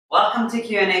Welcome to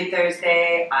Q&A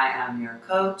Thursday. I am your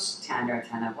coach, Tandar.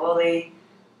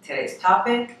 Today's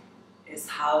topic is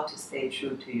how to stay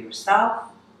true to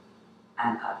yourself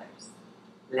and others.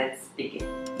 Let's begin.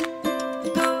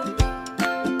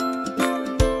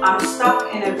 I'm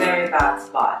stuck in a very bad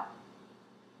spot.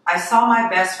 I saw my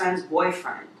best friend's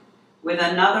boyfriend with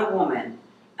another woman,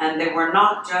 and they were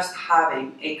not just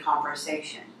having a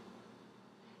conversation.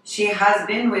 She has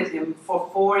been with him for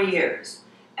 4 years,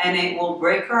 and it will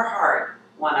break her heart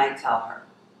when I tell her.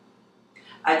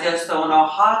 I just don't know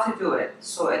how to do it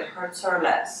so it hurts her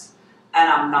less, and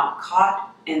I'm not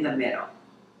caught in the middle.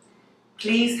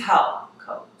 Please help,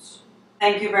 coach.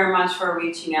 Thank you very much for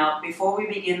reaching out. Before we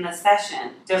begin the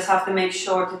session, just have to make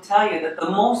sure to tell you that the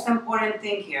most important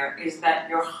thing here is that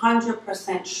you're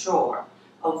 100% sure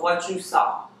of what you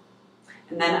saw.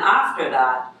 And then after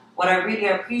that, what I really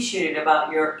appreciated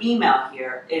about your email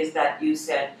here is that you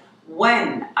said,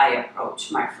 when I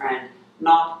approach my friend,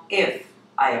 not if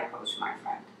I approach my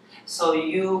friend. So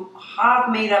you have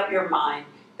made up your mind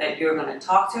that you're going to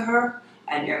talk to her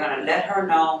and you're going to let her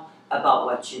know about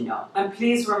what you know. And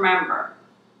please remember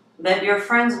that your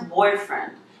friend's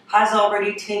boyfriend has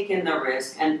already taken the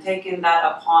risk and taken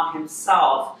that upon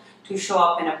himself to show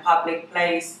up in a public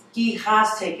place. He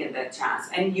has taken that chance,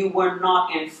 and you were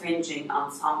not infringing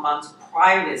on someone's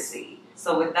privacy.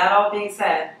 So with that all being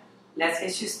said, let's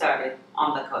get you started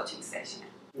on the coaching session.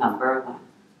 Number 1,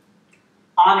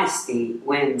 honesty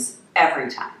wins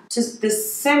every time. Just the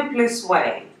simplest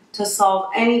way to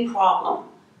solve any problem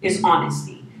is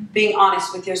honesty. Being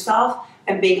honest with yourself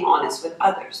and being honest with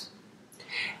others.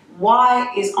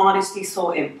 Why is honesty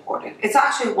so important? It's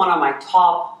actually one of my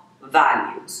top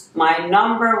values. My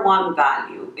number 1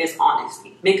 value is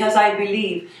honesty, because I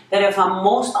believe that if I'm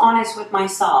most honest with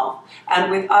myself and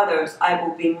with others, I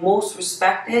will be most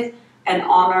respected and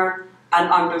honored and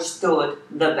understood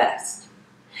the best.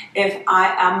 If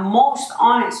I am most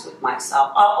honest with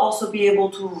myself, I'll also be able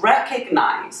to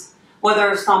recognize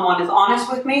whether someone is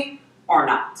honest with me or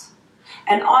not.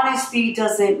 And honesty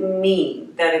doesn't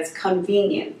mean that it's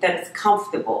convenient, that it's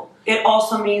comfortable. It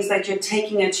also means that you're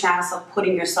taking a chance of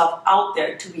putting yourself out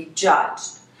there to be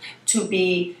judged, to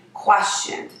be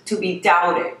questioned, to be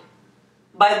doubted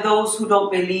by those who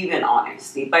don't believe in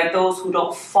honesty, by those who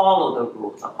don't follow the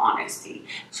rules of honesty.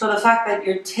 So the fact that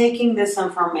you're taking this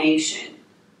information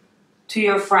to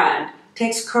your friend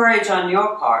takes courage on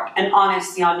your part and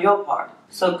honesty on your part.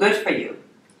 So good for you.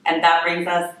 And that brings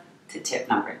us to tip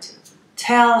number 2.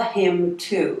 Tell him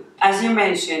too. As you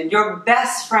mentioned, your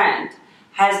best friend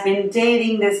has been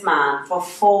dating this man for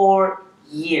 4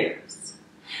 years.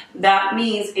 That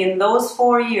means in those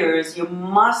 4 years, you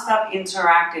must have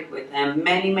interacted with him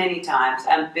many, many times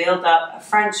and built up a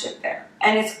friendship there.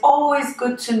 And it's always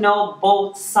good to know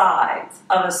both sides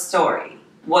of a story.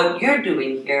 What you're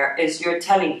doing here is you're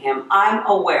telling him, I'm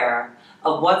aware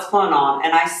of what's going on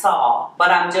and I saw,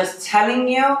 but I'm just telling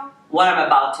you what I'm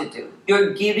about to do.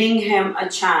 You're giving him a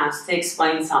chance to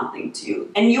explain something to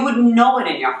you. And you would know it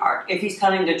in your heart if he's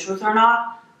telling the truth or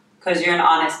not, because you're an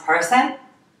honest person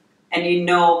and you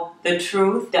know the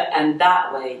truth, and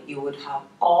that way you would have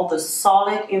all the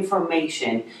solid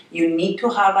information you need to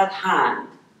have at hand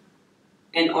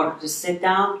in order to sit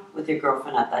down with your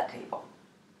girlfriend at that table.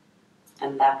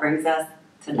 And that brings us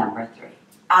to number 3.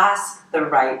 Ask the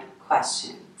right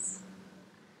questions.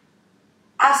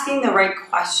 Asking the right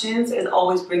questions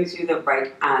always brings you the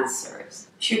right answers.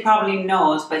 She probably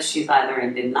knows, but she's either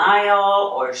in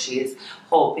denial or she's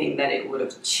hoping that it would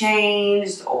have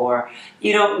changed, or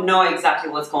you don't know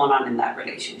exactly what's going on in that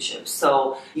relationship.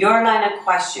 So your line of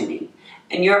questioning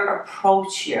and your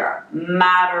approach here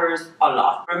matters a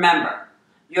lot. Remember,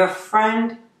 your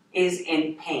friend is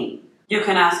in pain. You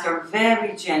can ask her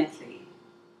very gently,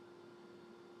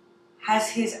 has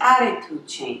his attitude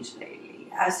changed lately?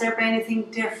 Has there been anything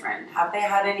different? Have they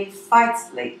had any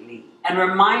fights lately? And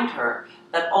remind her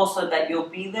that also that you'll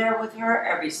be there with her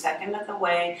every second of the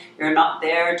way. You're not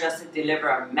there just to deliver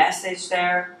a message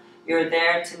there. You're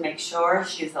there to make sure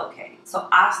she's okay. So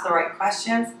ask the right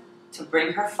questions to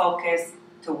bring her focus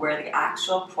to where the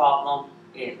actual problem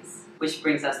is. Which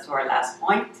brings us to our last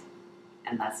point,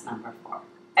 and that's number 4.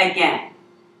 Again,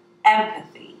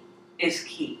 empathy is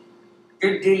key.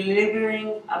 You're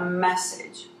delivering a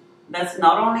message that's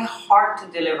not only hard to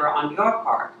deliver on your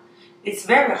part, it's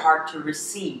very hard to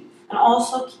receive. And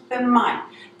also keep in mind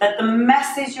that the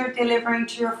message you're delivering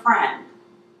to your friend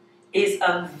is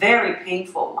a very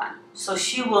painful one. So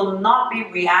she will not be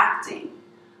reacting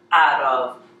out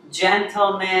of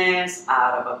gentleness,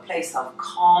 out of a place of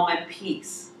calm and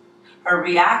peace. Her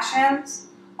reactions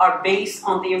are based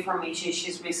on the information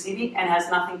she's receiving and has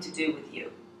nothing to do with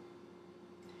you.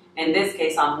 in this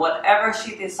case, on whatever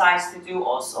she decides to do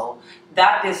also,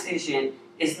 that decision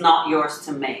is not yours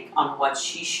to make on what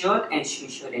she should and she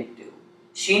shouldn't do.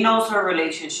 She knows her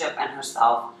relationship and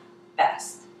herself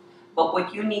best. But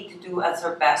what you need to do as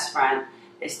her best friend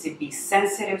is to be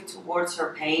sensitive towards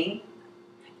her pain,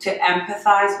 to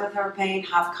empathize with her pain,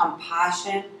 have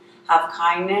compassion, have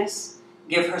kindness,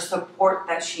 give her support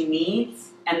that she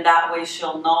needs, and that way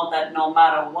she'll know that no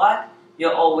matter what,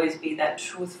 you'll always be that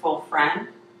truthful friend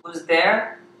who's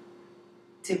there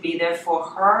to be there for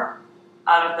her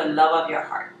out of the love of your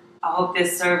heart. I hope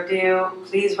this served you.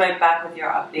 Please write back with your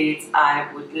updates.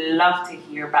 I would love to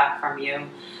hear back from you.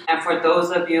 And for those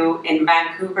of you in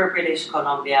Vancouver, British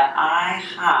Columbia, I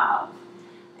have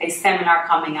a seminar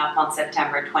coming up on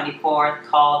September 24th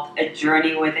called A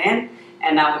Journey Within,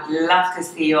 and I would love to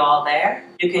see you all there.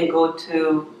 You can go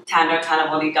to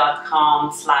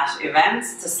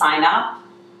tandartanavoli.com/events to sign up,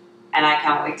 and I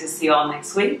can't wait to see you all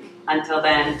next week. Until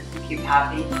then, keep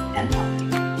happy and healthy.